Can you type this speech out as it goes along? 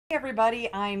Hey everybody,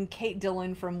 I'm Kate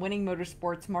Dillon from Winning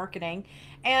Motorsports Marketing.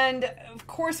 And of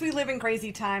course, we live in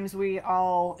crazy times. We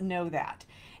all know that.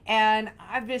 And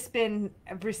I've just been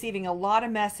receiving a lot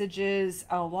of messages,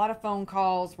 a lot of phone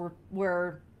calls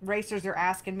where racers are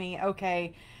asking me,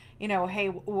 okay, hey,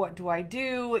 what do I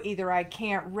do? Either I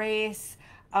can't race,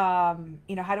 how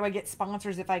do I get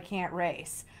sponsors if I can't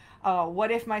race?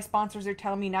 What if my sponsors are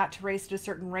telling me not to race at a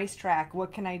certain racetrack?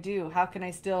 What can I do? How can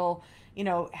I still,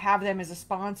 have them as a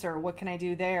sponsor? What can I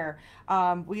do there?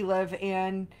 We live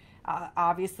in,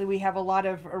 obviously, we have a lot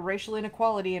of racial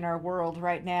inequality in our world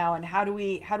right now, and how do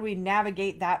we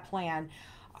navigate that plan?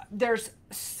 There's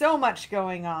so much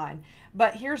going on.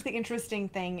 But here's the interesting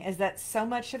thing is that so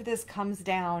much of this comes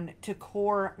down to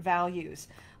core values,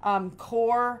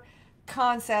 core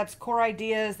concepts, core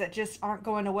ideas that just aren't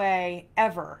going away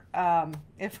ever.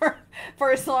 If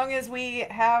for as long as we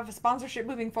have sponsorship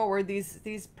moving forward,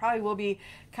 these probably will be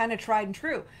kind of tried and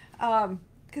true. Because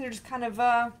they're just kind of,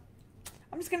 I'm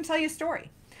just going to tell you a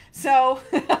story. So,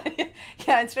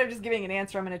 yeah, instead of just giving an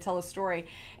answer, I'm going to tell a story.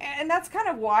 And that's kind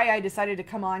of why I decided to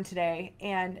come on today.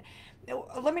 And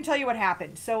let me tell you what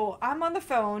happened. So I'm on the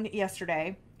phone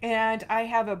yesterday and I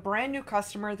have a brand new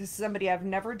customer. This is somebody I've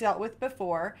never dealt with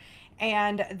before.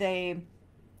 And they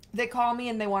call me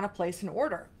and they want to place an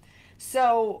order.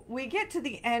 So we get to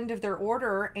the end of their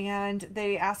order and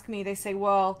they ask me, they say,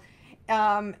 well,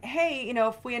 hey,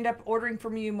 if we end up ordering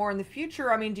from you more in the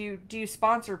future, I mean, do you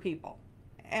sponsor people?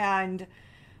 And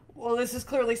well, this is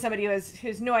clearly somebody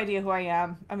who's no idea who I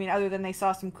am. I mean, other than they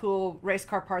saw some cool race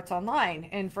car parts online.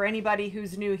 And for anybody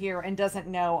who's new here and doesn't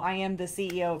know, I am the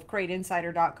CEO of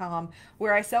CrateInsider.com,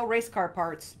 where I sell race car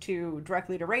parts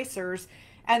directly to racers.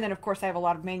 And then, of course, I have a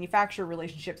lot of manufacturer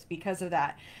relationships because of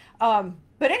that.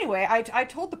 But anyway, I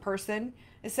told the person,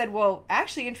 I said, well,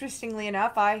 actually, interestingly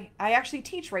enough, I actually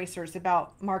teach racers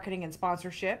about marketing and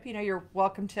sponsorship. You're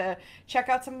welcome to check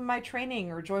out some of my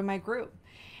training or join my group.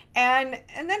 And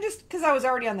then just because I was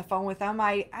already on the phone with them,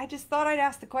 I just thought I'd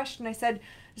ask the question. I said,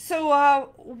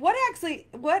 so what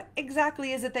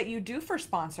exactly is it that you do for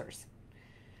sponsors?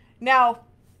 Now,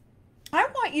 I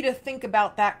want you to think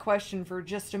about that question for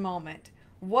just a moment.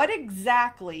 What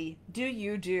exactly do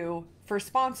you do for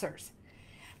sponsors?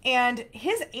 And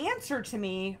his answer to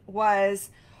me was,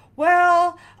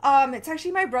 well, it's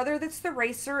actually my brother that's the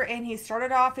racer, and he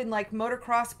started off in like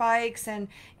motocross bikes, and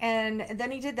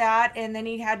then he did that, and then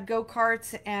he had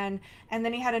go-karts, and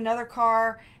then he had another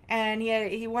car, and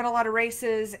he won a lot of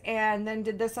races, and then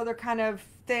did this other kind of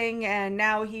thing, and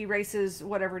now he races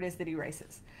whatever it is that he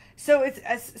races. So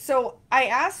I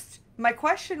asked, my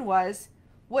question was,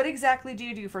 what exactly do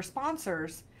you do for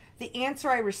sponsors? The answer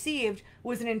I received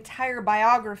was an entire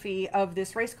biography of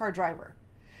this race car driver.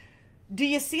 Do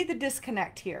you see the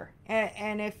disconnect here?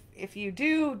 And if you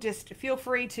do, just feel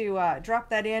free to drop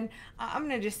that in. I'm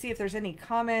going to just see if there's any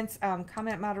comments.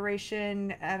 Comment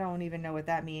moderation, I don't even know what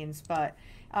that means. But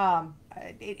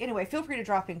anyway, feel free to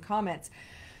drop in comments.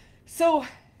 So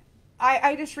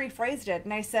I just rephrased it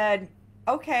and I said,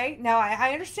 okay, now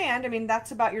I understand. I mean,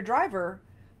 that's about your driver.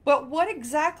 But what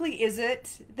exactly is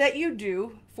it that you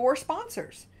do for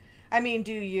sponsors? I mean,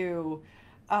 do you...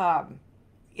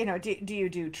 do you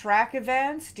do track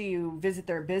events? Do you visit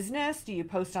their business? Do you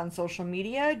post on social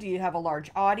media? Do you have a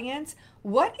large audience?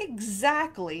 What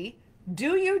exactly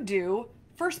do you do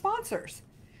for sponsors?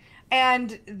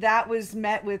 And that was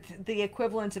met with the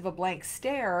equivalent of a blank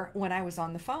stare when I was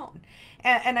on the phone.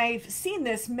 And I've seen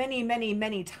this many, many,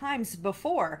 many times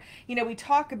before. We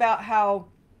talk about how,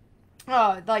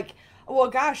 well,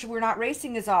 gosh, we're not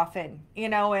racing as often,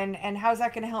 and how's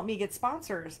that going to help me get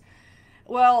sponsors?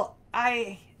 Well,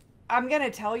 I'm going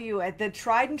to tell you the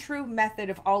tried and true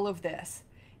method of all of this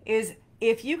is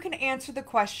if you can answer the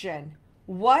question,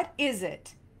 what is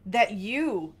it that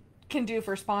you can do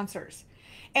for sponsors?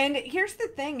 And here's the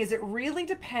thing is it really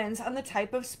depends on the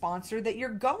type of sponsor that you're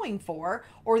going for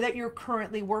or that you're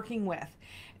currently working with.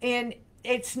 And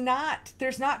there's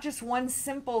not just one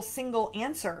simple single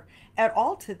answer at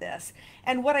all to this.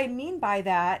 And what I mean by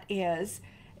that is,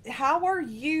 how are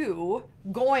you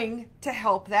going to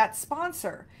help that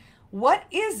sponsor? What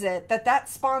is it that that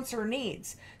sponsor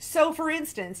needs? So for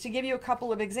instance, to give you a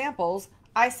couple of examples,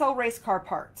 I sell race car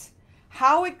parts.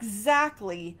 How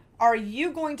exactly are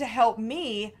you going to help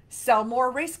me sell more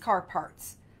race car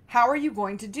parts? How are you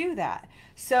going to do that?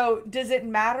 So does it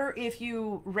matter if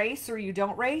you race or you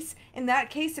don't race? In that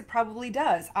case, it probably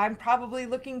does. I'm probably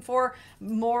looking for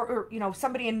more, or,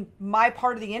 somebody in my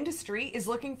part of the industry is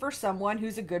looking for someone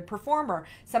who's a good performer,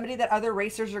 somebody that other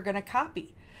racers are going to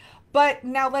copy. But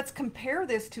now let's compare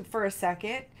this for a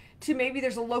second to maybe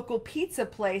there's a local pizza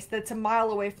place that's a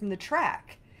mile away from the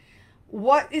track.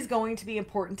 what is going to be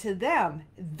important to them.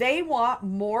 They want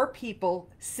more people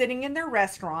sitting in their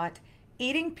restaurant,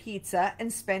 eating pizza,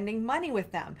 and spending money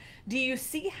with them. Do you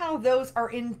see how those are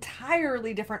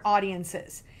entirely different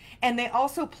audiences? And they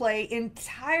also play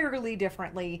entirely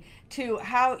differently to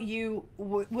how you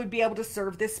would be able to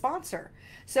serve this sponsor.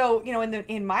 So,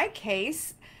 in my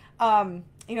case, in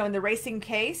the racing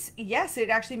case, yes, it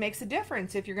actually makes a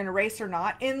difference if you're going to race or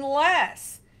not,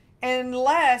 unless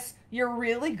you're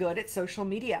really good at social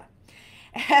media.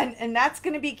 And that's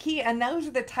going to be key. And those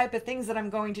are the type of things that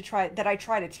I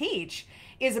try to teach,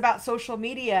 is about social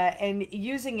media and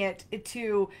using it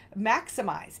to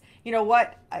maximize. You know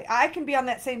what? I can be on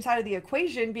that same side of the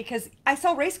equation because I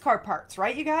sell race car parts,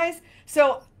 right, you guys?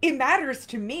 So it matters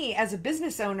to me as a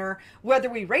business owner whether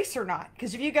we race or not.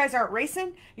 Because if you guys aren't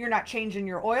racing, you're not changing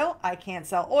your oil. I can't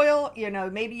sell oil.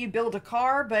 Maybe you build a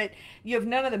car, but you have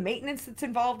none of the maintenance that's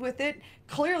involved with it.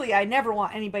 Clearly, I never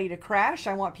want anybody to crash.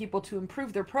 I want people to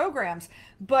improve their programs.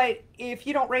 But if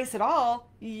you don't race at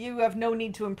all, you have no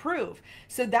need to improve.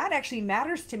 So that actually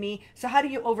matters to me. So how do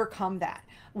you overcome that?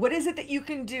 What is it that you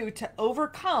can do to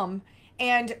overcome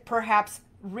and perhaps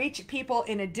reach people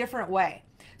in a different way?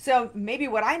 So maybe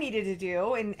what I needed to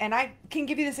do, and I can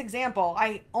give you this example.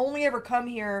 I only ever come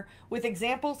here with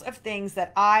examples of things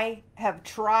that I have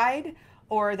tried,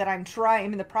 or that I'm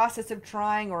in the process of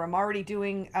trying, or I'm already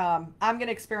doing. I'm going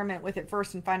to experiment with it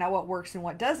first and find out what works and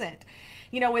what doesn't.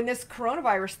 When this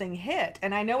coronavirus thing hit,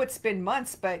 and I know it's been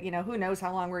months, but who knows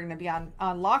how long we're going to be on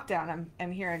lockdown.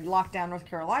 I'm here in lockdown, North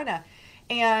Carolina.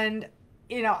 And,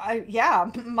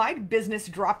 my business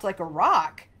dropped like a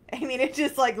rock. I mean, it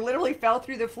just like literally fell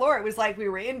through the floor. It was like we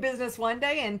were in business one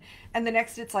day and the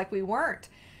next it's like we weren't.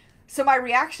 So my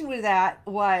reaction to that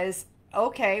was,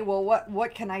 okay, well,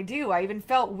 what can I do? I even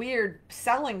felt weird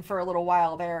selling for a little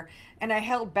while there, and I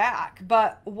held back.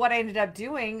 But what I ended up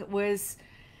doing was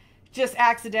just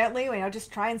accidentally,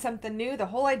 just trying something new. The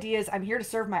whole idea is I'm here to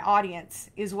serve my audience,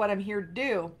 is what I'm here to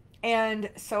do. And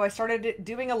so I started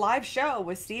doing a live show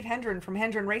with Steve Hendren from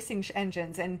Hendren Racing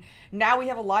Engines. And now we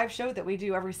have a live show that we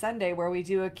do every Sunday where we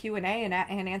do a Q&A and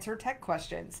answer tech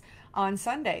questions on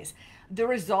Sundays. The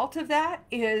result of that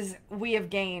is we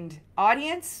have gained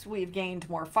audience, we've gained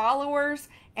more followers,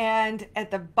 and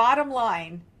at the bottom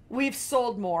line, we've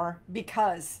sold more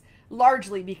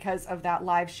largely because of that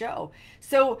live show.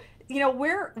 So,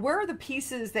 where are the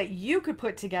pieces that you could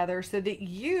put together so that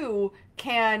you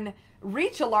can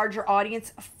reach a larger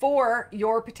audience for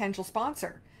your potential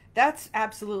sponsor? That's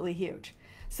absolutely huge.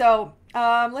 So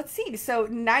let's see. So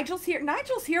Nigel's here.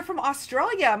 Nigel's here from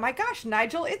Australia. My gosh,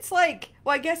 Nigel, it's like,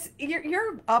 well, I guess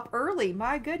you're up early.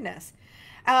 My goodness.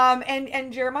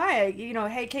 And Jeremiah,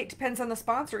 hey, Kate, depends on the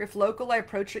sponsor. If local, I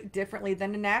approach it differently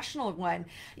than a national one.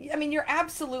 I mean, you're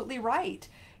absolutely right.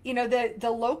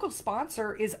 The local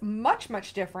sponsor is much,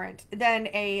 much different than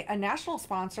a national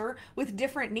sponsor with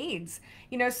different needs.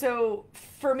 So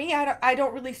for me, I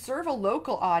don't really serve a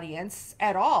local audience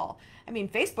at all. I mean,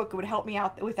 Facebook would help me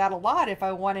out with that a lot if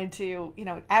I wanted to,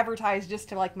 advertise just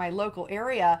to like my local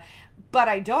area, but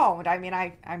I don't. I mean,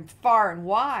 I'm far and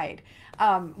wide.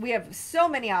 We have so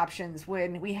many options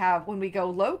when we go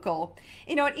local,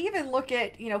 and even look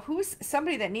at, who's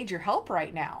somebody that needs your help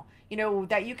right now,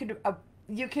 that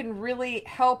you can really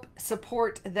help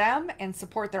support them and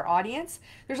support their audience.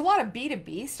 There's a lot of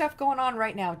B2B stuff going on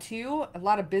right now too, a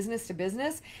lot of business to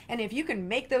business. And if you can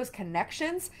make those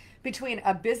connections between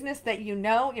a business that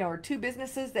or two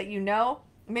businesses that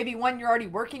maybe one you're already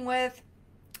working with,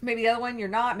 maybe the other one you're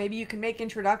not, maybe you can make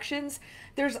introductions.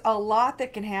 There's a lot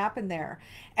that can happen there.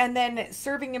 And then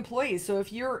serving employees. So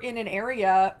if you're in an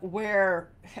area where,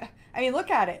 I mean,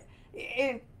 look at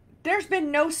it. There's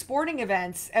been no sporting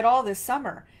events at all this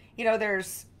summer.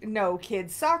 There's no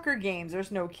kids soccer games.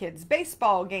 There's no kids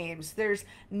baseball games. There's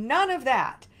none of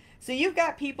that. So you've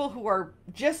got people who are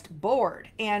just bored,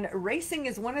 and racing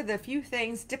is one of the few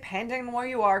things, depending on where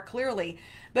you are, clearly.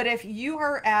 But if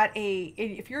you're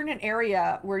in an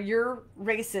area where your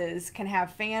races can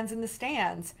have fans in the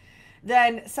stands,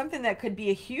 then something that could be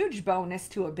a huge bonus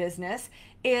to a business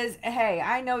is, hey,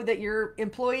 I know that your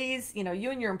employees, you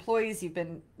and your employees, you've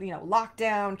been, locked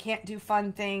down, can't do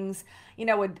fun things,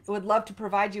 would love to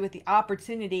provide you with the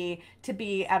opportunity to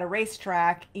be at a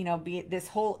racetrack, be this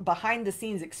whole behind the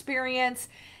scenes experience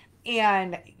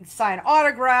and sign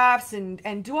autographs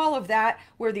and do all of that,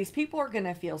 where these people are going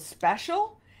to feel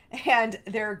special. And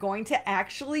they're going to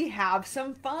actually have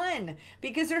some fun,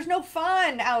 because there's no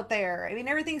fun out there. I mean,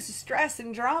 everything's stress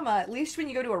and drama. At least when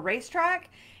you go to a racetrack,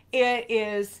 it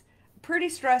is pretty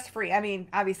stress-free. I mean,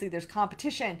 obviously there's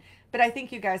competition, but I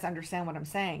think you guys understand what I'm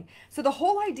saying. So the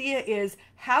whole idea is,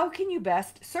 how can you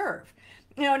best serve?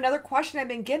 Another question I've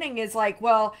been getting is like,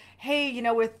 well, hey,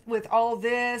 with all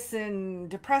this and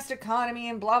depressed economy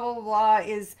and blah blah blah,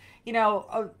 is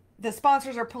the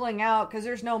sponsors are pulling out because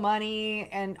there's no money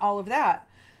and all of that.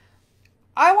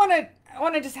 I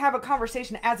want to just have a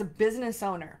conversation as a business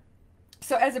owner.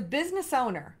 So as a business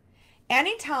owner,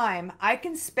 anytime I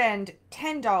can spend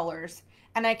 $10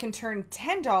 and I can turn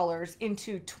 $10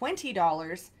 into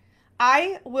 $20,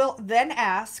 I will then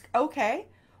ask, okay,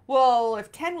 well,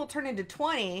 if 10 will turn into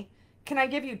 20, can I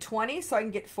give you 20 so I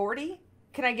can get 40?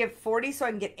 Can I give 40 so I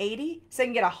can get 80? So I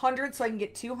can get 100 so I can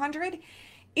get 200?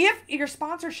 If your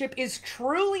sponsorship is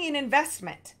truly an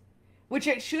investment, which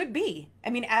it should be. I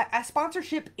mean, a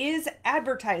sponsorship is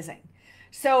advertising.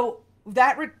 So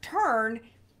that return,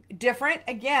 different.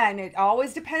 Again, it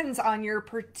always depends on your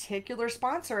particular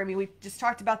sponsor. I mean, we just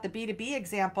talked about the B2B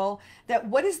example, that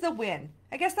what is the win?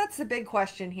 I guess that's the big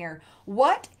question here.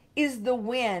 What is the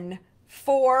win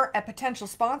for a potential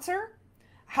sponsor?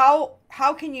 How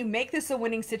can you make this a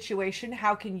winning situation?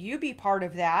 How can you be part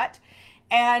of that?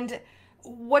 And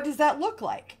what does that look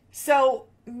like? So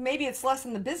maybe it's less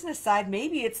on the business side.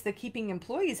 Maybe it's the keeping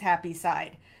employees happy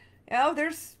side.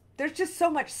 There's just so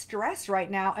much stress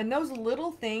right now. And those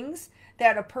little things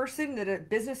that a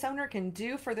business owner can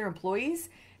do for their employees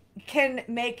can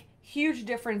make huge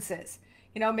differences.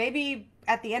 Maybe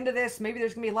at the end of this, maybe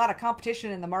there's going to be a lot of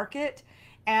competition in the market,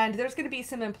 and there's going to be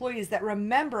some employees that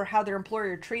remember how their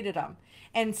employer treated them.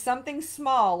 And something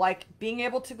small like being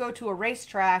able to go to a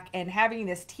racetrack and having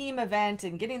this team event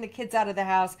and getting the kids out of the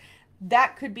house,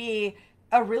 that could be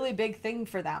a really big thing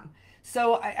for them.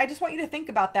 So I just want you to think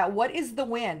about that. What is the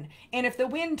win? And if the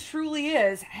win truly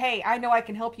is, hey, I know I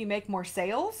can help you make more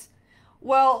sales,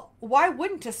 well, why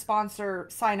wouldn't a sponsor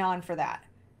sign on for that?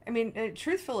 I mean,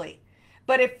 truthfully.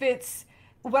 But if it's,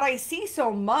 what I see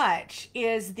so much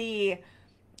is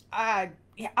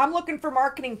I'm looking for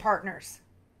marketing partners.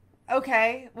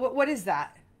 Okay, what is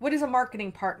that? What is a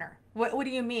marketing partner? What do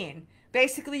you mean?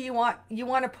 Basically, you want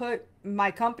to put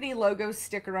my company logo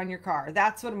sticker on your car.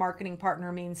 That's what a marketing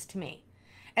partner means to me.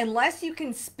 Unless you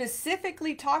can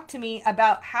specifically talk to me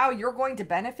about how you're going to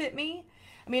benefit me.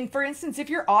 I mean, for instance, if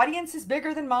your audience is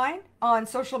bigger than mine on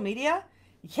social media,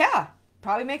 yeah,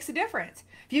 probably makes a difference.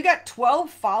 If you got 12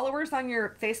 followers on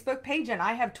your Facebook page and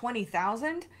I have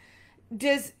 20,000,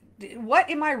 what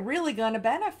am I really going to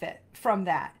benefit from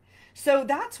that? So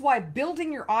that's why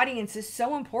building your audience is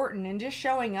so important, and just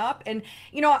showing up. And,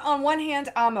 on one hand,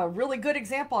 I'm a really good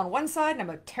example on one side and I'm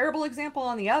a terrible example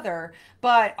on the other.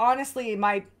 But honestly,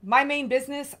 my main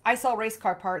business, I sell race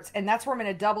car parts, and that's where I'm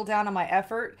going to double down on my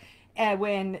effort. And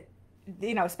when,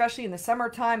 especially in the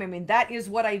summertime, I mean, that is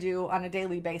what I do on a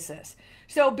daily basis.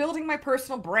 So building my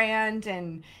personal brand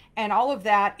and all of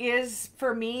that is,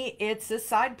 for me, it's a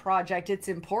side project. It's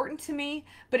important to me,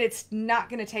 but it's not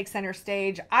going to take center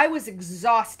stage. I was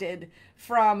exhausted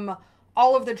from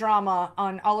all of the drama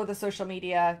on all of the social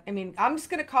media. I mean, I'm just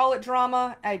going to call it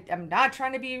drama. I'm not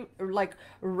trying to be like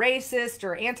racist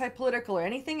or anti-political or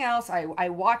anything else. I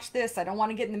watch this. I don't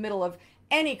want to get in the middle of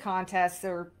any contests,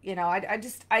 or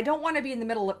I don't want to be in the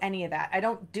middle of any of that. I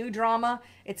don't do drama.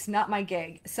 It's not my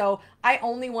gig. So I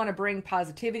only want to bring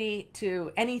positivity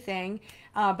to anything,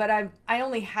 but I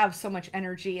only have so much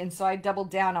energy, and so I doubled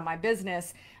down on my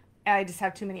business. I just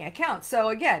have too many accounts. So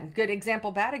again, good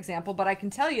example, bad example, but I can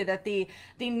tell you that the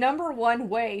number one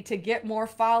way to get more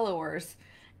followers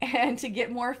and to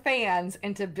get more fans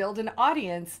and to build an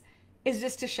audience is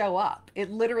just to show up. It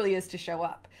literally is to show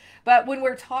up. But when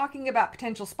we're talking about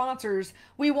potential sponsors,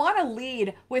 we want to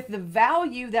lead with the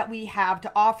value that we have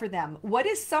to offer them. What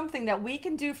is something that we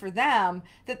can do for them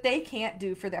that they can't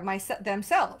do for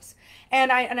themselves?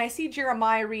 And I see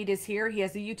Jeremiah Reed is here. He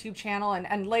has a YouTube channel,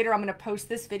 and later I'm going to post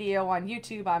this video on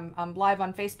YouTube. I'm live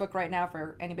on Facebook right now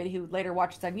for anybody who later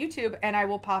watches on YouTube, and I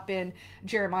will pop in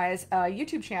Jeremiah's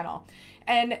YouTube channel.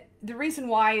 And the reason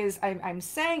why is I'm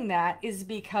saying that is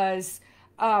because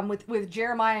with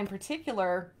Jeremiah in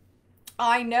particular,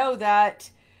 I know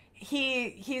that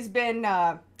he's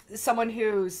been someone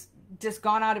who's just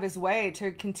gone out of his way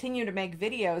to continue to make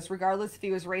videos regardless if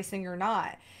he was racing or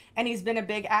not. And he's been a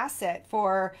big asset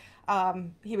for,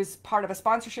 he was part of a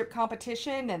sponsorship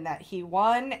competition and that he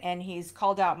won, and he's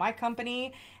called out my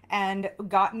company and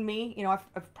gotten me,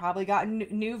 I've probably gotten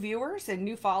new viewers and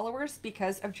new followers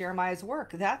because of Jeremiah's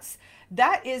work.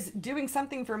 That is doing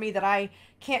something for me that I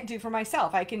can't do for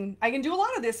myself. I can do a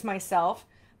lot of this myself,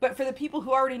 but for the people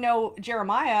who already know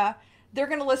Jeremiah, they're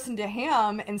going to listen to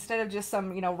him instead of just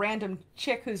some, random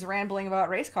chick who's rambling about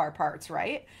race car parts,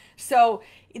 right? So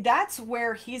that's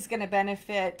where he's going to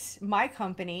benefit my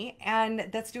company, and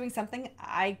that's doing something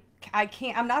I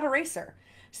can't. I'm not a racer,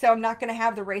 so I'm not going to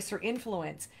have the racer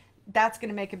influence. That's going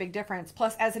to make a big difference.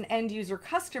 Plus, as an end user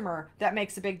customer, that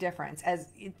makes a big difference.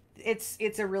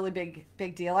 It's a really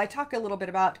big deal. I talk a little bit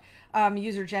about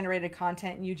user generated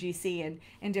content and UGC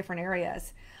in different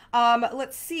areas.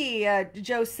 Let's see.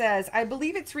 Joe says, I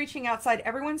believe it's reaching outside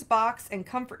everyone's box and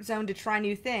comfort zone to try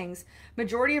new things.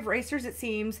 Majority of racers, it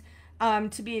seems,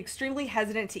 to be extremely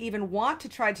hesitant to even want to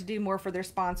try to do more for their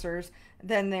sponsors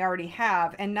than they already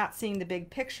have, and not seeing the big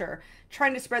picture.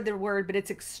 Trying to spread the word, but it's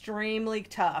extremely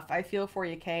tough. I feel for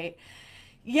you, Kate.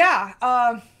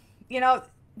 Yeah,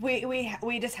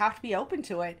 we just have to be open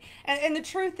to it. And the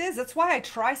truth is, that's why I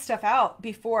try stuff out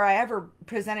before I ever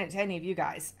present it to any of you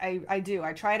guys. I do.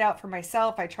 I try it out for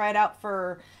myself. I try it out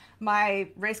for my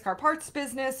race car parts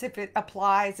business, if it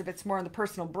applies. If it's more on the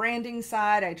personal branding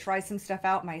side, I try some stuff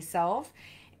out myself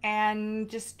and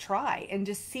just try and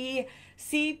just see.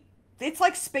 It's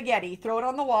like spaghetti. Throw it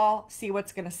on the wall, see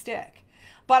what's going to stick.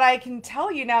 But I can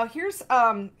tell you now, here's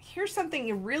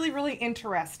something really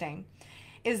interesting.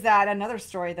 Is that another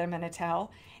story that I'm going to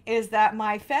tell? Is that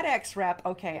my FedEx rep?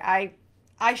 Okay,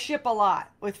 I ship a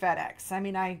lot with FedEx. I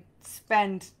mean, I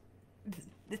spend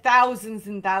thousands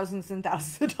and thousands and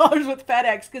thousands of dollars with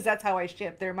FedEx because that's how I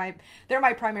ship. They're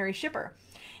my primary shipper,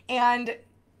 and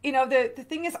the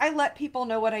thing is, I let people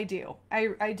know what I do.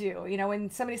 I do. When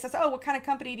somebody says, "Oh, what kind of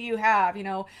company do you have?"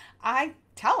 I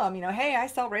tell them, hey, I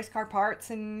sell race car parts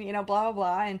and, blah, blah,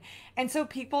 blah. And so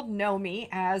people know me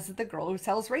as the girl who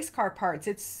sells race car parts.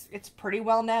 It's pretty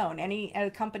well known. Any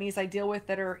companies I deal with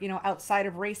that are, outside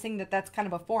of racing, that's kind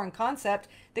of a foreign concept,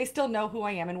 they still know who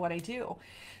I am and what I do.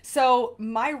 So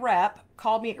my rep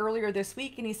called me earlier this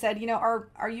week and he said,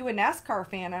 are you a NASCAR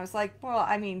fan? I was like, well,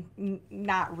 I mean,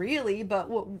 not really, but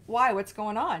why? What's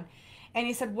going on? And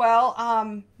he said,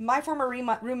 well, my former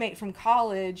roommate from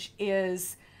college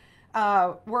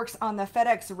works on the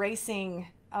FedEx racing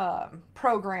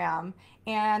program,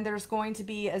 and there's going to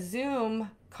be a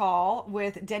Zoom call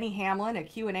with Denny Hamlin, a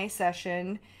Q&A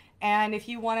session, and if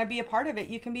you want to be a part of it,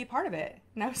 you can be a part of it.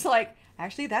 And I was like,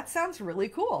 actually, that sounds really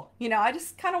cool. I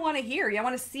just kind of want to hear. I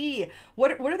want to see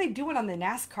what are they doing on the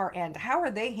NASCAR end? How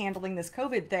are they handling this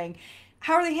COVID thing?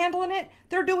 How are they handling it?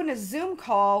 They're doing a Zoom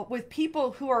call with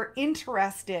people who are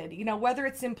interested, whether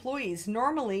it's employees.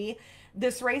 Normally,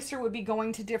 this racer would be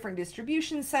going to different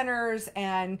distribution centers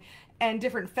and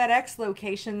different FedEx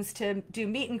locations to do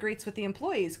meet and greets with the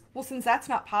employees. Well, since that's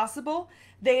not possible,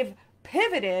 they've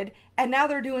pivoted and now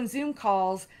they're doing Zoom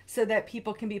calls so that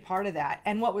people can be part of that.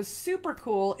 And what was super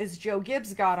cool is Joe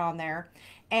Gibbs got on there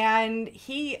and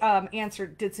he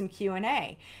did some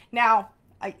Q&A. Now,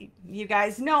 you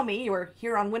guys know me. You were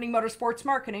here on Winning Motorsports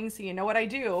Marketing, so you know what I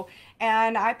do.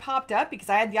 And I popped up because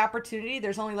I had the opportunity.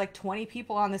 There's only like 20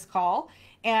 people on this call.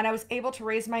 And I was able to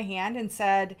raise my hand and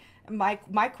said, my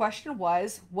question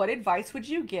was, what advice would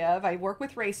you give? I work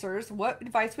with racers. What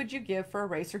advice would you give for a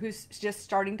racer who's just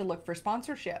starting to look for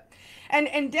sponsorship?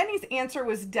 And Denny's answer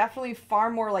was definitely far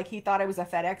more like he thought I was a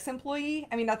FedEx employee.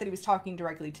 I mean, not that he was talking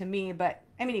directly to me, but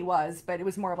I mean, he was, but it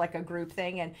was more of like a group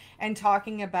thing and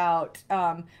talking about,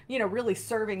 really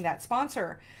serving that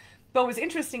sponsor. But what was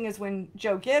interesting is when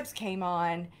Joe Gibbs came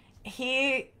on,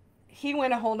 he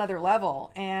went a whole nother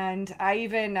level. And I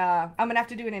even, I'm going to have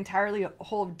to do a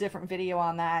whole different video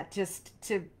on that just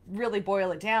to really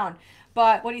boil it down.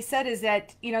 But what he said is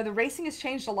that, the racing has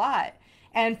changed a lot.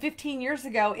 And 15 years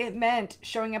ago, it meant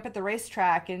showing up at the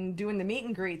racetrack and doing the meet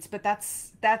and greets. But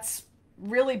that's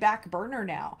really back burner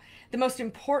now. The most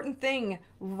important thing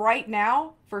right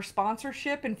now for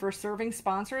sponsorship and for serving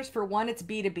sponsors, for one, it's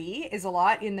B2B, is a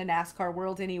lot in the NASCAR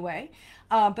world anyway.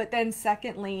 But then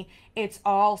secondly, it's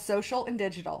all social and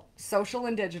digital. Social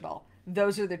and digital.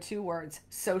 Those are the two words,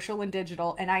 social and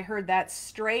digital. And I heard that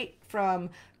straight from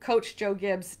Coach Joe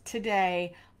Gibbs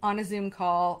today on a Zoom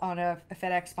call, on a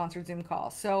FedEx sponsored Zoom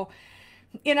call. So,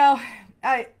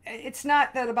 it's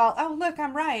not that about, oh, look,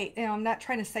 I'm right. I'm not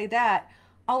trying to say that.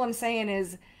 All I'm saying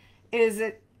is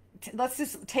let's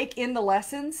just take in the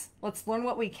lessons. Let's learn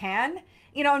what we can,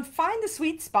 and find the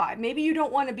sweet spot. Maybe you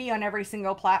don't want to be on every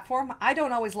single platform. I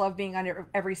don't always love being on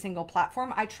every single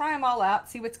platform. I try them all out,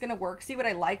 see what's going to work, see what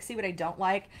I like, see what I don't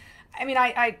like. I mean,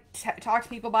 I talk to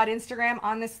people about Instagram.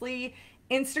 Honestly,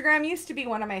 Instagram used to be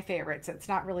one of my favorites. It's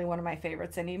not really one of my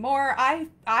favorites anymore. I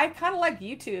kind of like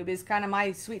YouTube is kind of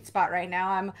my sweet spot right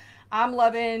now. I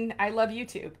love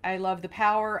YouTube. I love the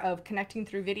power of connecting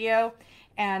through video.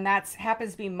 And that's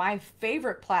happens to be my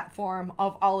favorite platform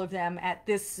of all of them at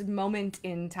this moment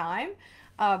in time.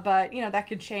 But you know, that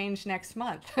could change next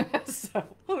month. So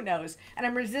who knows? And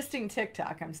I'm resisting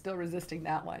TikTok. I'm still resisting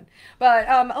that one. But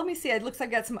let me see. It looks like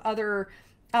I got some other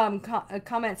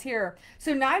comments here.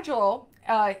 So Nigel,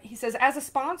 he says, as a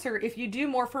sponsor, if you do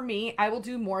more for me, I will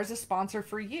do more as a sponsor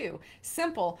for you.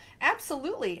 Simple.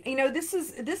 Absolutely. You know,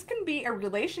 this can be a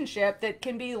relationship that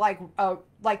can be like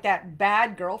that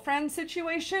bad girlfriend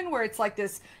situation where it's like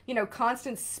this, you know,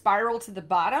 constant spiral to the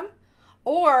bottom.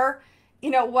 Or, you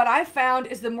know, what I found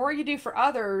is the more you do for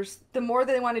others, the more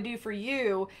they want to do for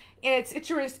you. And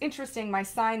it's interesting. My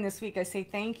sign this week, I say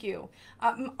thank you.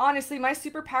 Honestly, my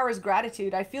superpower is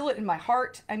gratitude. I feel it in my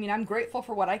heart. I mean, I'm grateful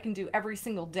for what I can do every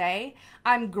single day.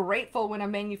 I'm grateful when a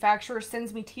manufacturer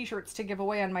sends me t-shirts to give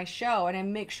away on my show, and I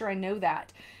make sure I know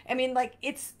that. I mean, like,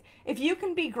 if you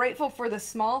can be grateful for the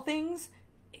small things,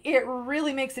 it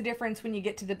really makes a difference when you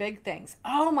get to the big things.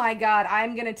 Oh my God,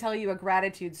 I'm going to tell you a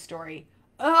gratitude story.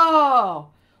 Oh,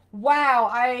 wow.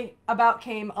 I about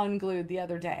came unglued the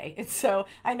other day. And so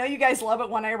I know you guys love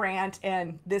it when I rant,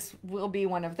 and this will be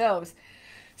one of those.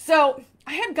 So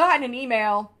I had gotten an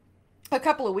email a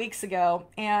couple of weeks ago,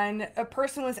 and a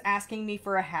person was asking me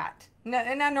for a hat.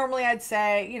 And normally I'd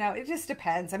say, you know, it just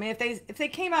depends. I mean, if they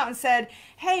came out and said,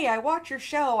 hey, I watch your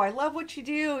show, I love what you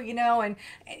do, you know, and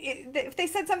if they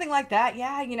said something like that,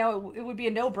 yeah, you know, it would be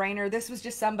a no-brainer. This was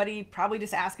just somebody probably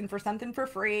just asking for something for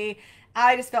free.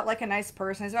 I just felt like a nice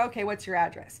person. I said, okay, what's your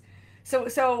address?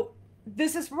 So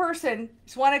this is a person,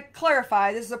 just want to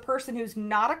clarify, this is a person who's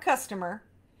not a customer,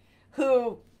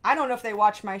 who I don't know if they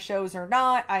watch my shows or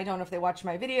not. I don't know if they watch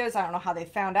my videos. I don't know how they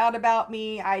found out about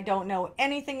me. I don't know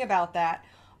anything about that.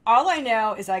 All I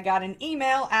know is I got an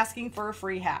email asking for a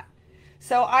free hat.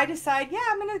 So I decide, yeah,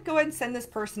 I'm going to go ahead and send this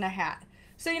person a hat.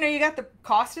 So, you know, you got the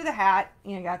cost of the hat,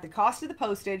 you got the cost of the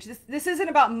postage. This isn't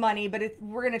about money, but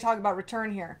we're going to talk about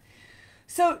return here.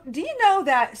 So do you know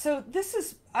that, so this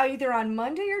is either on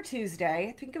Monday or Tuesday.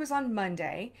 I think it was on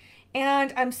Monday.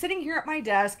 And I'm sitting here at my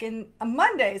desk, and on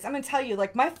Mondays, I'm going to tell you,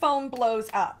 like, my phone blows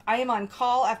up. I am on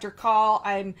call after call.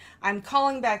 I'm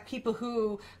calling back people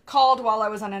who called while I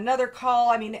was on another call.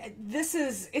 I mean,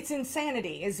 it's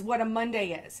insanity is what a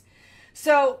Monday is.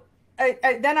 So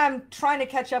then I'm trying to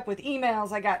catch up with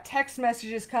emails. I got text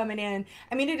messages coming in.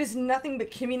 I mean, it is nothing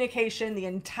but communication the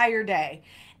entire day.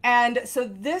 And so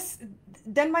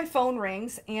then my phone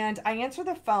rings, and I answer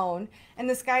the phone, and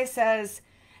this guy says,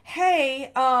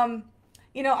 hey,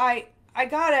 you know, I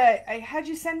had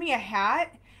you send me a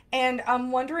hat, and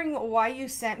I'm wondering why you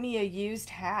sent me a used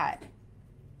hat.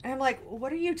 And I'm like,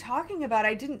 what are you talking about?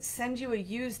 I didn't send you a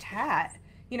used hat.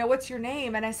 You know, what's your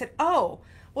name? And I said, oh,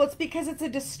 well, it's because it's a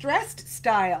distressed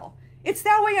style. It's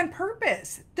that way on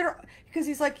purpose. Because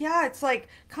he's like, yeah, it's like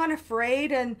kind of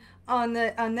frayed and on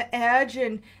the edge,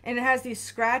 and it has these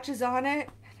scratches on it.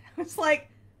 It's like,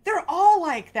 they're all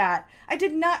like that. I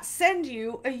did not send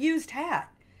you a used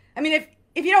hat. I mean,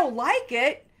 if you don't like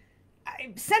it,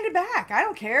 send it back. I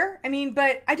don't care. I mean,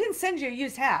 but I didn't send you a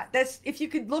used hat. If you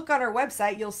could look on our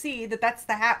website, you'll see that that's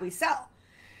the hat we sell.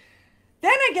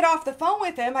 Then I get off the phone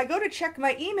with him. I go to check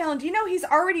my email, and do you know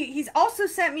he's also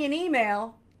sent me an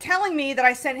email telling me that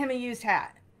I sent him a used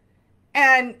hat.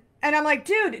 And I'm like,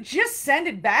 dude, just send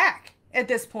it back at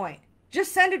this point.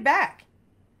 Just send it back.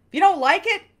 If you don't like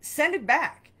it, send it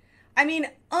back. I mean,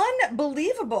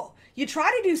 unbelievable. You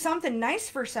try to do something nice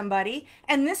for somebody,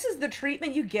 and this is the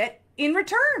treatment you get in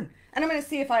return. And I'm going to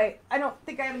see if I don't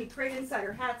think I have any Crate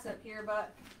Insider hats up here,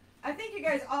 but I think you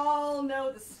guys all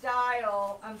know the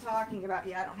style I'm talking about.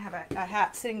 Yeah, I don't have a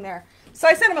hat sitting there. So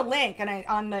I sent him a link, and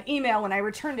on the email when I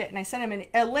returned it, and I sent him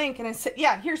a link, and I said,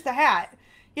 yeah, here's the hat.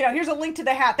 You know, here's a link to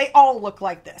the hat. They all look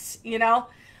like this, you know?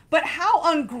 But how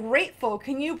ungrateful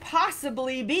can you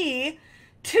possibly be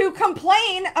to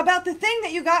complain about the thing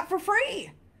that you got for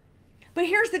free? But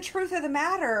here's the truth of the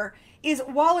matter is,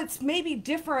 while it's maybe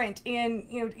different in,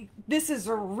 you know, this is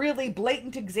a really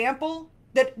blatant example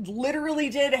that literally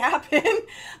did happen,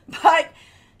 but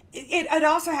it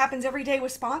also happens every day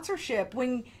with sponsorship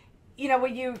when, you know,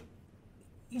 when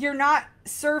you're not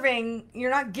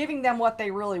giving them what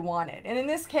they really wanted. And in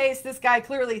this case, this guy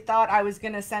clearly thought I was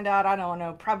going to send out, I don't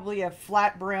know, probably a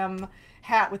flat brim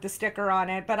hat with the sticker on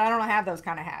it, but I don't have those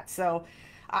kind of hats, so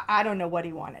I don't know what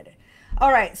he wanted.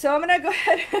 All right, so I'm gonna go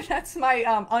ahead. That's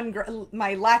my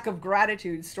my lack of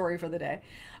gratitude story for the day.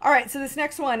 All right, so this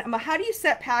next one, how do you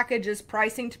set packages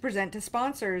pricing to present to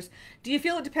sponsors? Do you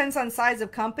feel it depends on size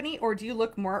of company, or do you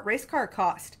look more at race car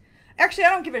cost? Actually,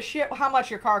 I don't give a shit how much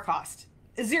your car costs.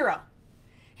 Zero.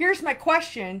 Here's my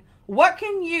question: what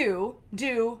can you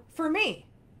do for me?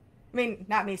 I mean,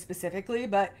 not me specifically,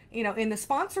 but in the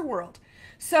sponsor world.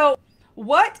 So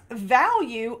what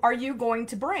value are you going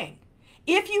to bring?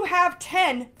 If you have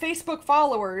 10 Facebook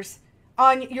followers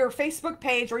on your Facebook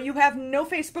page, or you have no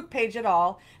Facebook page at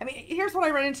all. I mean, here's what I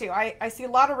run into. I see a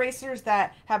lot of racers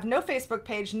that have no Facebook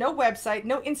page, no website,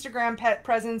 no Instagram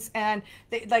presence, and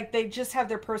they just have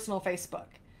their personal Facebook.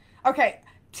 Okay,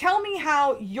 tell me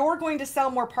how you're going to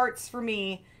sell more parts for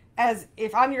me as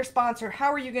if I'm your sponsor.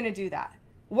 How are you going to do that?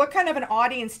 What kind of an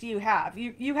audience do you have?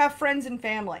 You have friends and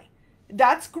family.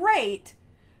 That's great,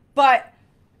 but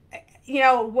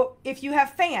if you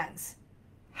have fans,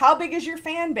 how big is your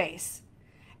fan base?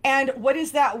 And what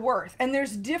is that worth? And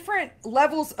there's different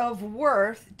levels of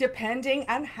worth depending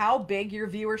on how big your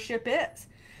viewership is.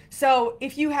 So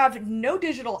if you have no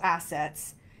digital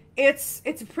assets, it's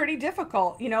pretty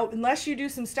difficult, unless you do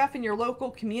some stuff in your local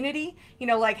community,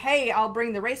 like, hey, I'll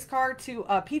bring the race car to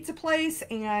a pizza place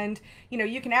and,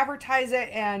 you can advertise it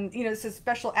and, it's a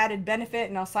special added benefit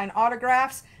and I'll sign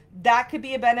autographs. That could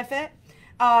be a benefit.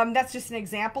 That's just an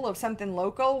example of something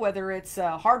local, whether it's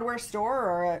a hardware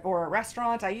store or a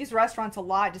restaurant. I use restaurants a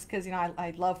lot just because,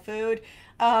 I love food.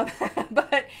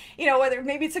 But, whether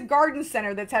maybe it's a garden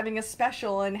center that's having a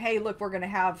special and, hey, look, we're going to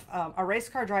have a race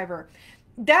car driver.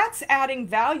 That's adding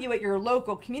value at your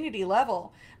local community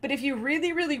level. But if you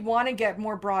really, really want to get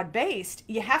more broad-based,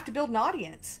 you have to build an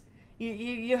audience.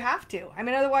 You have to. I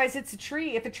mean, otherwise it's a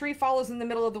tree. If a tree falls in the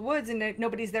middle of the woods and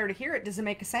nobody's there to hear it, does it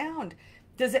make a sound?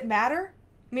 Does it matter?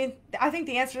 I mean, I think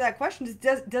the answer to that question is,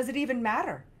 does it even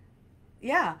matter?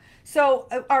 Yeah. So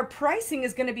our pricing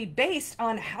is going to be based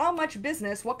on how much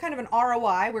business, what kind of an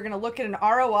ROI. We're going to look at an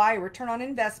ROI, return on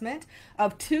investment,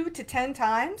 of 2 to 10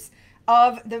 times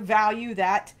of the value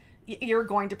that you're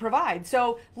going to provide.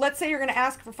 So let's say you're going to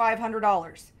ask for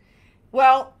 $500.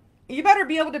 Well, you better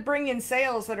be able to bring in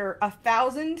sales that are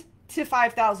 $1,000 to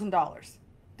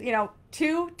 $5,000.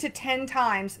 2 to 10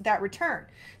 times that return.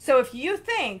 So if you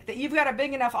think that you've got a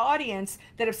big enough audience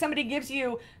that if somebody gives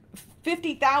you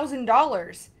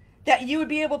 $50,000, that you would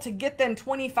be able to get them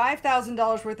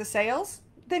 $25,000 worth of sales,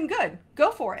 then good,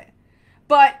 go for it.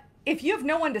 But if you have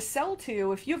no one to sell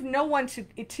to, if you have no one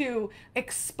to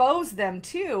expose them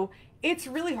to, it's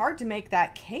really hard to make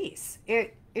that case.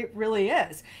 It really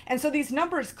is. And so these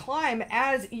numbers climb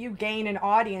as you gain an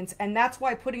audience, and that's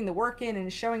why putting the work in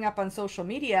and showing up on social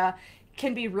media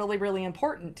can be really, really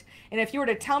important. And if you were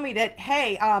to tell me that,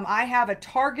 hey, I have a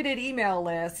targeted email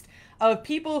list of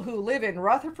people who live in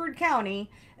Rutherford County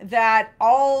that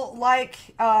all like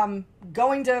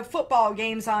going to football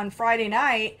games on Friday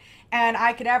night, and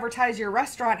I could advertise your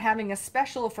restaurant having a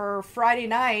special for Friday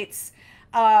nights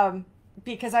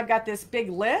because I've got this big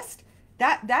list,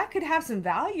 that could have some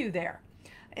value there.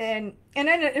 And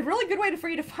then a really good way for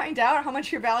you to find out how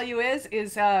much your value is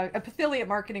affiliate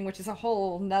marketing, which is a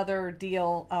whole nother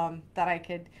deal that I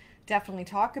could definitely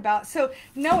talk about. So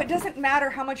no, it doesn't matter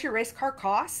how much your race car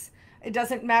costs. It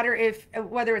doesn't matter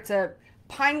whether it's a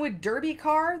Pinewood Derby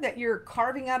car that you're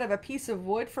carving out of a piece of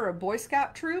wood for a Boy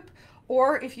Scout troop,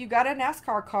 or if you got a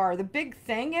NASCAR car. The big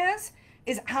thing is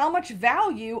how much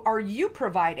value are you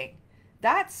providing?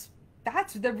 That's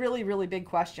the really, really big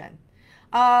question.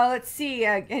 Let's see.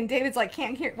 And David's like,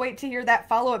 wait to hear that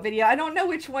follow-up video. I don't know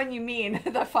which one you mean,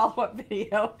 the follow-up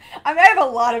video. I mean, I have a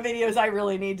lot of videos I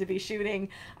really need to be shooting.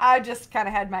 I just kind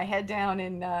of had my head down,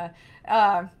 and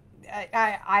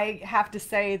I have to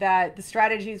say that the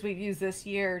strategies we've used this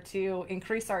year to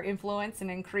increase our influence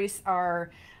and increase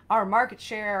our market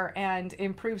share and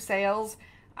improve sales,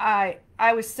 I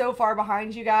was so far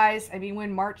behind you guys. I mean,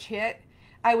 when March hit,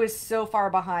 I was so far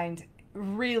behind.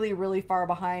 Really, really far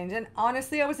behind. And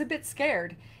honestly, I was a bit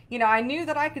scared. I knew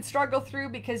that I could struggle through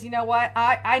because you know what?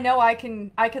 I know I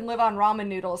can live on ramen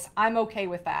noodles. I'm okay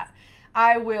with that.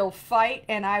 I will fight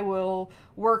and I will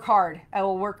work hard.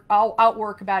 I'll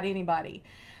outwork about anybody.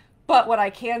 But what I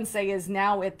can say is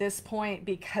now at this point,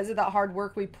 because of the hard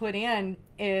work we put in,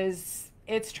 it's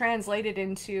translated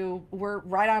into we're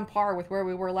right on par with where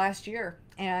we were last year.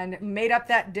 And made up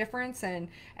that difference, and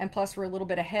plus we're a little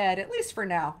bit ahead, at least for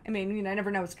now. I mean, I never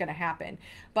know what's going to happen.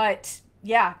 But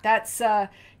yeah, that's, and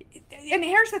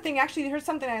here's the thing, actually, here's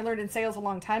something I learned in sales a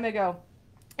long time ago,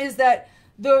 is that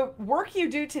the work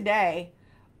you do today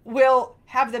will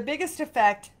have the biggest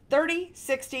effect 30,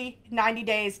 60, 90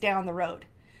 days down the road.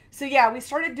 So yeah, we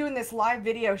started doing this live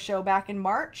video show back in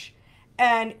March,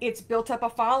 and it's built up a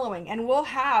following, and we'll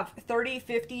have 30,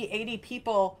 50, 80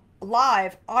 people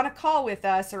live on a call with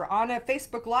us or on a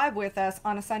Facebook Live with us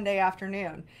on a Sunday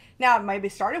afternoon. Now, it might be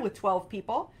started with 12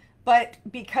 people, but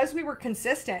because we were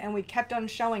consistent and we kept on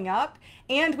showing up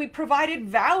and we provided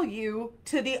value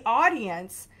to the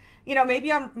audience, You know,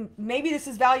 maybe this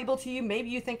is valuable to you. Maybe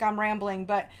you think I'm rambling,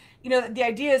 but you know, the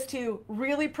idea is to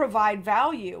really provide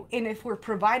value. And if we're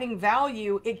providing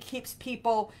value, it keeps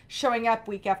people showing up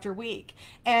week after week.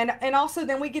 And also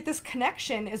then we get this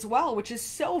connection as well, which is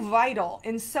so vital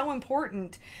and so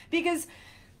important because,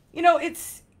 you know,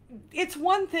 it's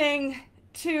one thing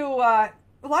to, a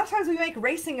lot of times we make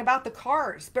racing about the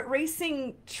cars, but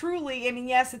racing truly, I mean,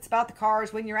 yes, it's about the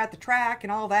cars when you're at the track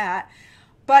and all that.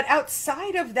 But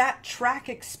outside of that track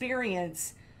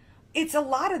experience, it's a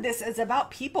lot of this is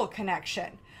about people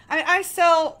connection. I mean, I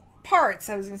sell parts.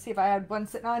 I was going to see if I had one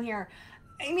sitting on here.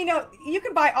 I mean, you know, you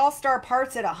can buy all-star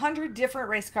parts at 100 different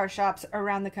race car shops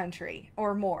around the country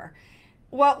or more.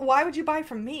 Well, why would you buy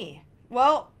from me?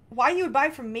 Well, why you would buy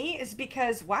from me is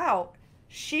because, wow,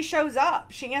 she shows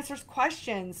up. She answers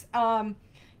questions.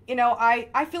 You know,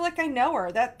 I feel like I know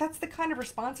her. That's the kind of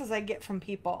responses I get from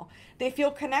people. They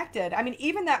feel connected. I mean,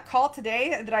 even that call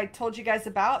today that I told you guys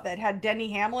about that had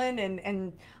Denny Hamlin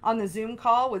and on the Zoom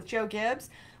call with Joe Gibbs.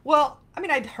 Well, I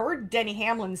mean, I'd heard Denny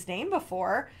Hamlin's name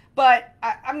before, but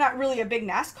I'm not really a big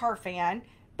NASCAR fan.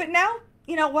 But now,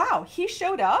 you know, wow, he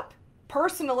showed up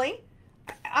personally.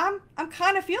 I'm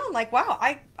kind of feeling like, wow,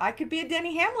 I could be a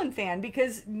Denny Hamlin fan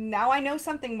because now I know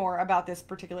something more about this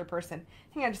particular person.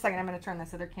 Hang on just a second. I'm going to turn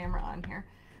this other camera on here.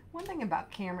 One thing about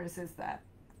cameras is that,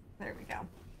 there we go.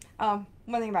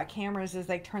 One thing about cameras is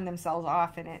they turn themselves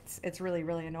off and it's really,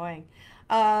 really annoying.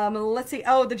 Let's see.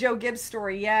 Oh, the Joe Gibbs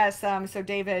story. Yes. So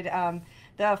David,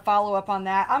 the follow-up on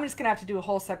that, I'm just going to have to do a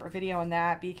whole separate video on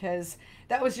that because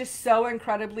that was just so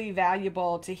incredibly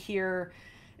valuable to hear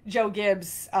Joe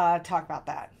Gibbs talk about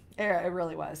that. It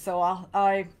really was. So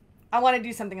I want to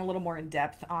do something a little more in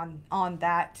depth on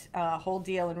that whole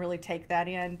deal and really take that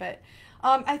in. But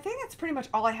I think that's pretty much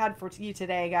all I had for you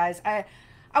today, guys.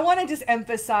 I want to just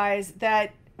emphasize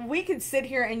that we could sit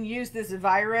here and use this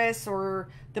virus or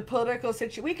the political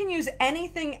situation. We can use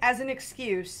anything as an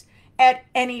excuse at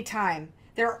any time.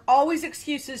 There are always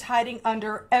excuses hiding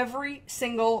under every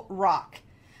single rock.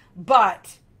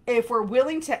 But if we're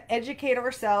willing to educate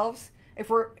ourselves, if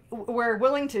we're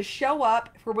willing to show up,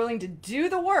 if we're willing to do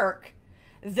the work,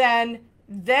 then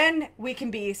we can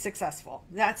be successful.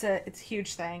 It's a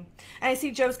huge thing. And I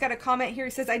see Joe's got a comment here.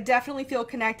 He says, I definitely feel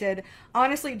connected.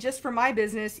 Honestly, just for my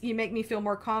business, you make me feel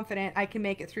more confident I can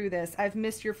make it through this. I've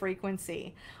missed your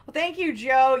frequency. Well, thank you,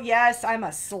 Joe. Yes, I'm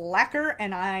a slacker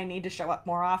and I need to show up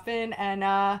more often. And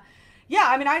yeah,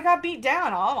 I mean, I got beat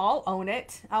down. I'll own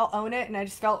it. I'll own it. And I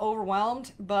just felt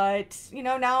overwhelmed. But, you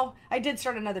know, now I did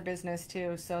start another business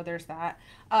too. So there's that.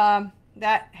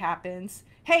 That happens.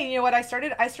 Hey, you know what I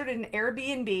started? I started an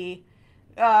Airbnb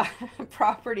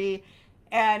property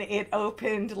and it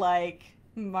opened like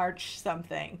March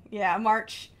something. Yeah,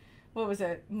 March, what was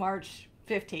it? March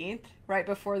 15th, right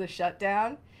before the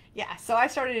shutdown. Yeah, so I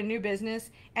started a new business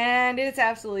and it's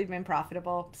absolutely been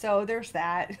profitable. So there's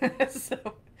that.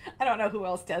 So I don't know who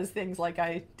else does things like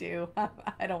I do.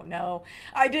 I don't know.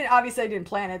 Obviously I didn't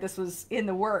plan it. This was in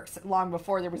the works long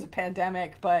before there was a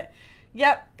pandemic, but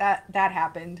yep, that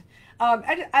happened.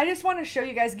 I just want to show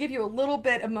you guys, give you a little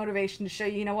bit of motivation to show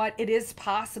you, you know what, it is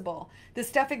possible. This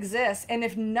stuff exists. And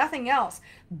if nothing else,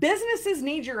 businesses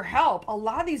need your help. A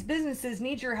lot of these businesses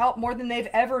need your help more than they've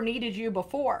ever needed you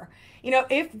before. You know,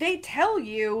 if they tell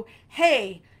you,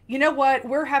 hey, you know what,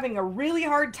 we're having a really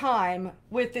hard time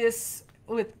with this,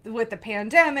 with the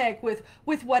pandemic, with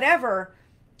whatever,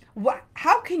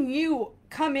 how can you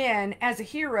come in as a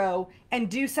hero and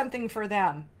do something for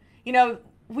them? You know,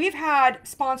 we've had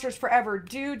sponsors forever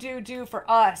do for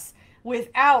us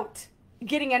without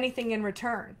getting anything in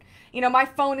return. You know, my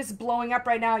phone is blowing up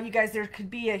right now. You guys, there could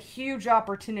be a huge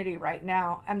opportunity right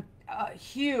now. A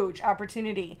huge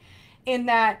opportunity in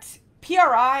that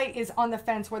PRI is on the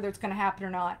fence whether it's going to happen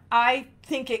or not. I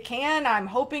think it can. I'm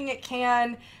hoping it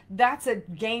can. That's a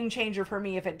game changer for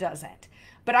me if it doesn't.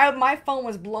 But my phone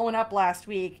was blowing up last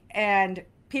week and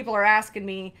people are asking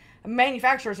me,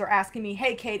 manufacturers are asking me,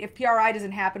 hey, Kate, if PRI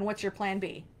doesn't happen, what's your plan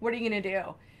B? What are you going to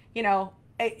do? You know,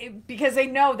 because they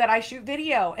know that I shoot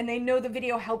video and they know the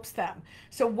video helps them.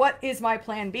 So what is my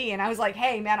plan B? And I was like,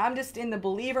 hey, man, I'm just in the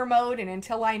believer mode. And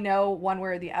until I know one way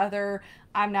or the other,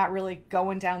 I'm not really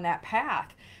going down that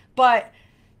path. But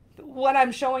what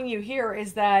I'm showing you here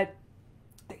is that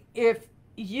if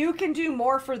you can do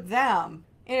more for them,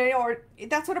 or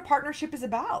that's what a partnership is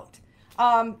about.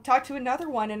 Talked to another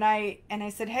one and I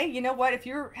said, hey, you know what, if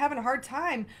you're having a hard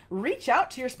time, reach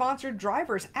out to your sponsored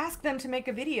drivers, ask them to make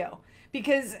a video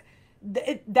because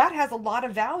that has a lot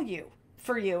of value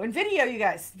for you. And video, you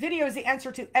guys, video is the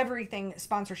answer to everything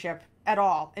sponsorship at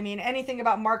all. I mean, anything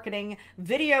about marketing,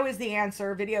 video is the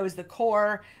answer. Video is the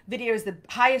core. Video is the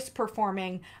highest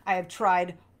performing. I have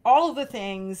tried all of the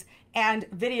things, and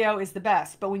video is the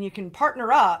best. But when you can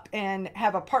partner up and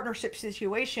have a partnership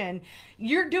situation,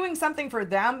 you're doing something for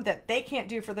them that they can't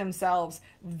do for themselves.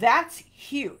 That's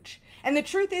huge. And the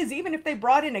truth is, even if they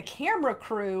brought in a camera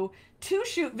crew to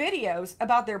shoot videos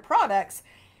about their products,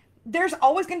 there's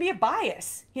always going to be a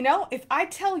bias. You know, if I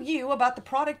tell you about the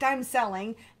product I'm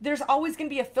selling, there's always going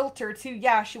to be a filter to,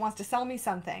 yeah, she wants to sell me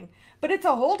something. But it's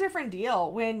a whole different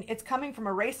deal when it's coming from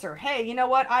a racer. Hey, you know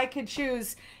what? I could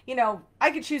choose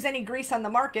any grease on the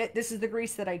market. This is the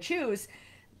grease that I choose.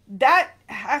 That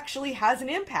actually has an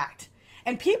impact.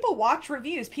 And people watch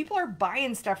reviews. People are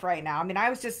buying stuff right now. I mean,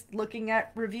 I was just looking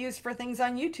at reviews for things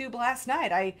on YouTube last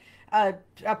night.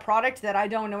 A product that I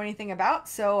don't know anything about,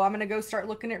 so I'm gonna go start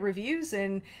looking at reviews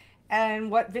and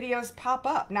what videos pop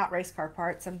up. Not race car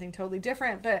parts, something totally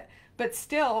different, but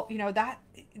still, you know, that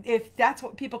if that's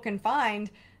what people can find,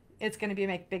 it's going to be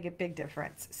make big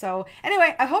difference. So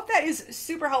anyway, I hope that is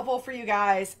super helpful for you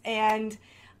guys. And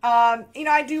you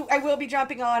know, I will be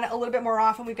jumping on a little bit more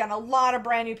often. We've got a lot of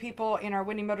brand new people in our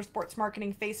Winning Motorsports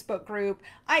Marketing Facebook group.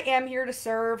 I am here to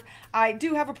serve. I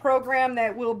do have a program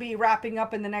that will be wrapping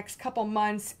up in the next couple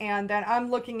months, and then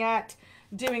I'm looking at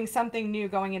doing something new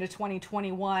going into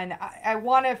 2021.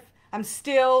 I'm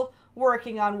still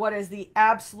working on what is the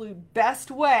absolute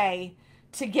best way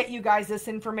to get you guys this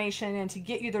information and to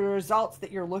get you the results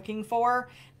that you're looking for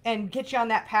and get you on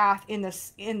that path in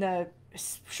the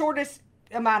shortest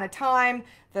amount of time,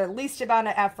 the least amount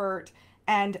of effort,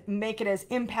 and make it as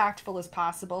impactful as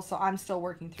possible. So I'm still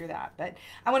working through that. But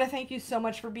I want to thank you so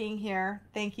much for being here.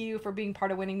 Thank you for being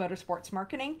part of Winning Motorsports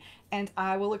Marketing. And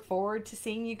I will look forward to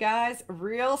seeing you guys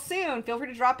real soon. Feel free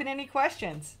to drop in any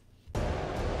questions.